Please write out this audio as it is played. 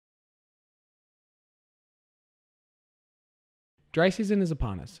Dry season is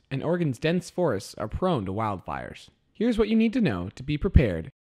upon us, and Oregon's dense forests are prone to wildfires. Here's what you need to know to be prepared.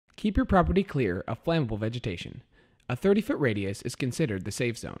 Keep your property clear of flammable vegetation. A 30-foot radius is considered the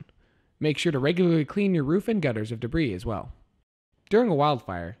safe zone. Make sure to regularly clean your roof and gutters of debris as well. During a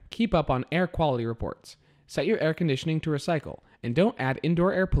wildfire, keep up on air quality reports. Set your air conditioning to recycle, and don't add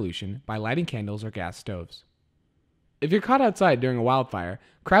indoor air pollution by lighting candles or gas stoves. If you're caught outside during a wildfire,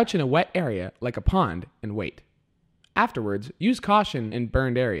 crouch in a wet area like a pond and wait. Afterwards, use caution in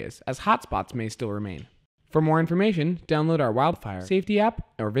burned areas, as hot spots may still remain. For more information, download our wildfire safety app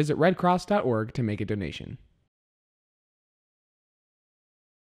or visit redcross.org to make a donation.